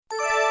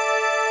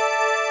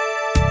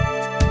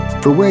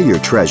For where your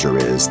treasure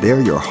is,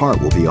 there your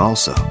heart will be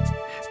also.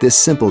 This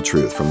simple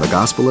truth from the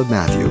Gospel of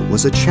Matthew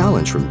was a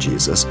challenge from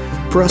Jesus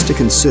for us to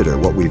consider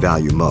what we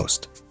value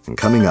most. And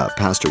coming up,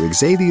 Pastor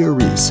Xavier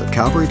Reese of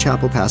Calvary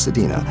Chapel,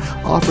 Pasadena,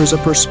 offers a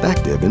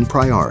perspective in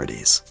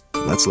priorities.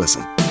 Let's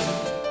listen.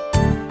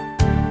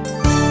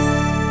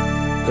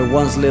 There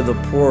once lived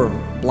a poor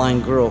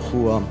blind girl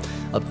who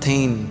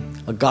obtained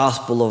a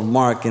Gospel of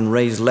Mark in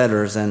raised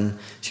letters, and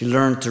she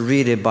learned to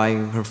read it by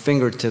her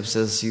fingertips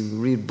as you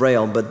read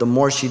Braille. But the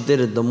more she did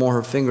it, the more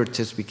her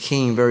fingertips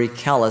became very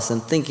callous,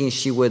 and thinking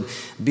she would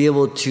be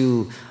able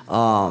to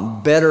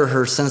better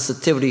her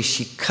sensitivity,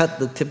 she cut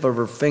the tip of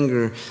her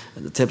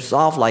fingertips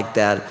off like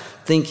that,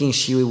 thinking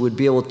she would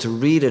be able to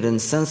read it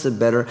and sense it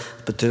better.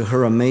 But to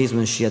her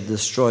amazement, she had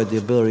destroyed the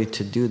ability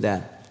to do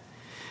that.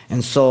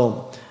 And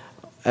so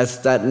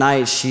as that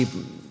night, she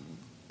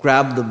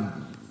grabbed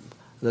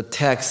the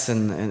text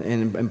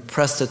and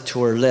pressed it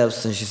to her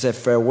lips, and she said,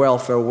 "Farewell,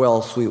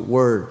 farewell, sweet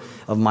word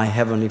of my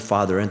heavenly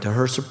Father." And to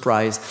her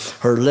surprise,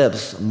 her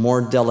lips,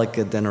 more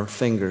delicate than her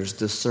fingers,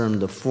 discerned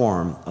the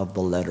form of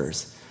the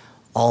letters.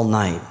 All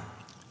night,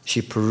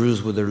 she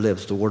perused with her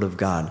lips the word of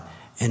God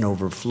and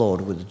overflowed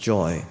with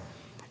joy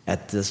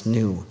at this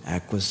new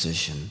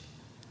acquisition.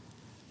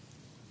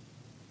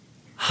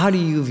 How do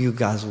you view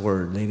God's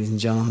word, ladies and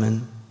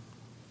gentlemen?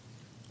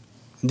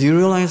 Do you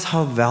realize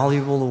how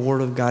valuable the Word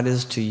of God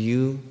is to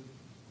you?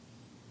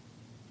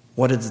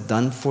 What it's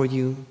done for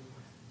you?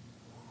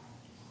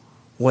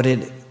 What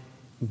it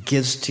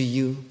gives to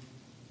you?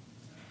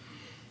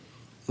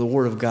 The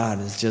Word of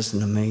God is just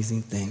an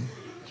amazing thing.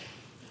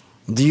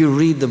 Do you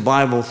read the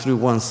Bible through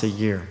once a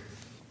year?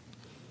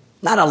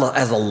 Not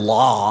as a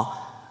law,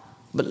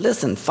 but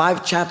listen,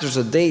 5 chapters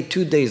a day,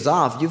 2 days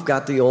off, you've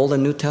got the Old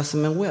and New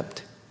Testament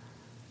whipped.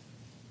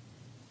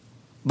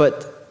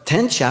 But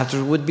 10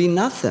 chapters would be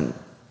nothing.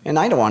 And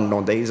I don't want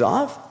no days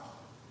off.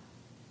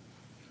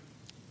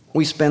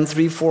 We spend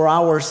 3-4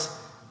 hours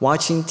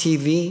watching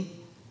TV.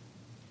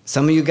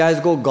 Some of you guys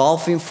go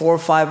golfing 4 or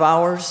 5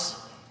 hours,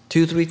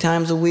 2-3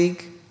 times a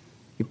week.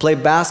 You play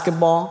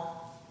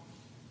basketball.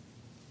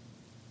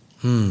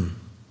 Do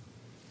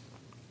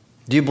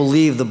you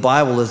believe the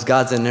Bible is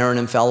God's inerrant,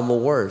 infallible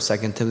word?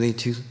 2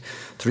 Timothy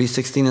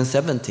 3:16 and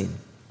 17.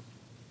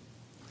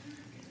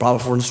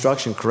 Proper for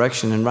instruction,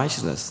 correction, and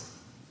righteousness,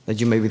 that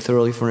you may be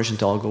thoroughly furnished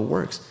unto all good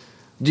works.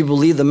 Do you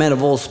believe the men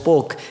of old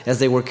spoke as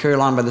they were carried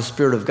on by the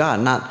Spirit of God,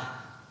 not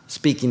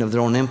speaking of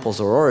their own impulse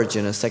or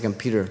origin, as 2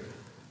 Peter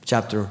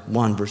chapter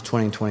 1, verse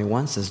 20 and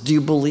 21 says? Do you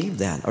believe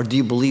that? Or do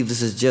you believe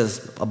this is just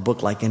a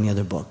book like any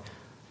other book?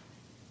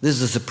 This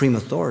is the supreme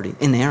authority,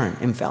 inerrant,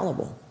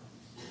 infallible.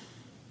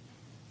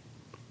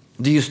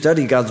 Do you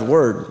study God's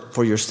word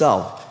for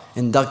yourself,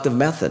 inductive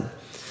method,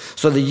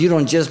 so that you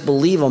don't just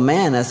believe a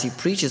man as he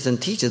preaches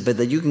and teaches, but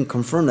that you can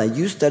confirm that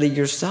you study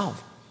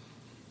yourself?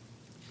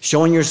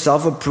 Showing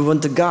yourself approved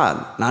unto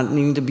God, not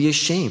needing to be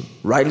ashamed,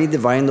 rightly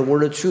dividing the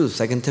word of truth,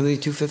 2 Timothy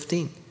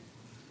 2:15.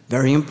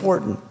 Very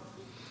important.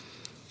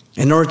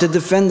 In order to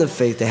defend the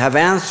faith, to have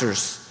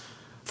answers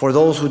for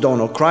those who don't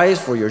know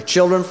Christ, for your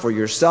children, for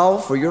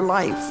yourself, for your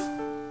life.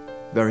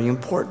 Very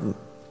important.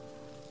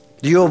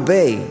 Do you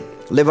obey,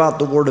 live out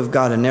the word of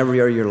God in every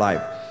area of your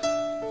life,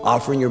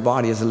 offering your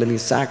body as a living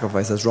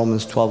sacrifice, as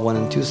Romans 12:1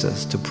 and 2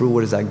 says, to prove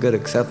what is that good,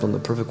 acceptable, and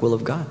the perfect will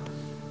of God?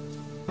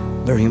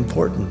 Very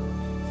important.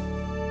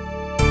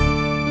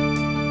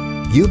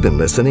 You've been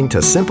listening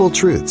to Simple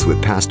Truths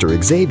with Pastor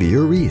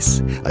Xavier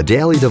Reese, a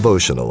daily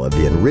devotional of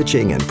the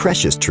enriching and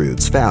precious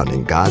truths found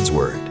in God's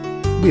Word.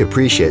 We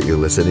appreciate you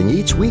listening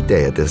each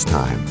weekday at this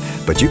time,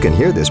 but you can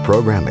hear this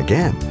program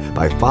again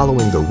by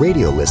following the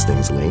radio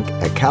listings link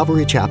at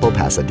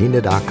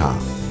CalvaryChapelPasadena.com.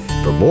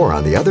 For more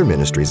on the other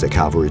ministries at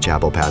Calvary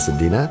Chapel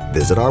Pasadena,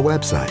 visit our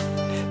website.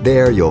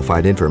 There you'll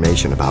find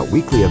information about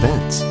weekly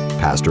events,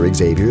 Pastor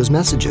Xavier's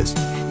messages,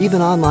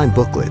 even online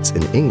booklets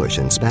in English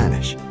and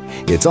Spanish.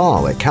 It's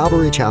all at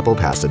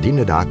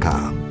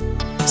CalvaryChapelPasadena.com.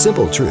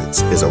 Simple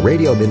Truths is a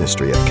radio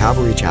ministry of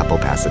Calvary Chapel,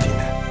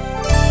 Pasadena.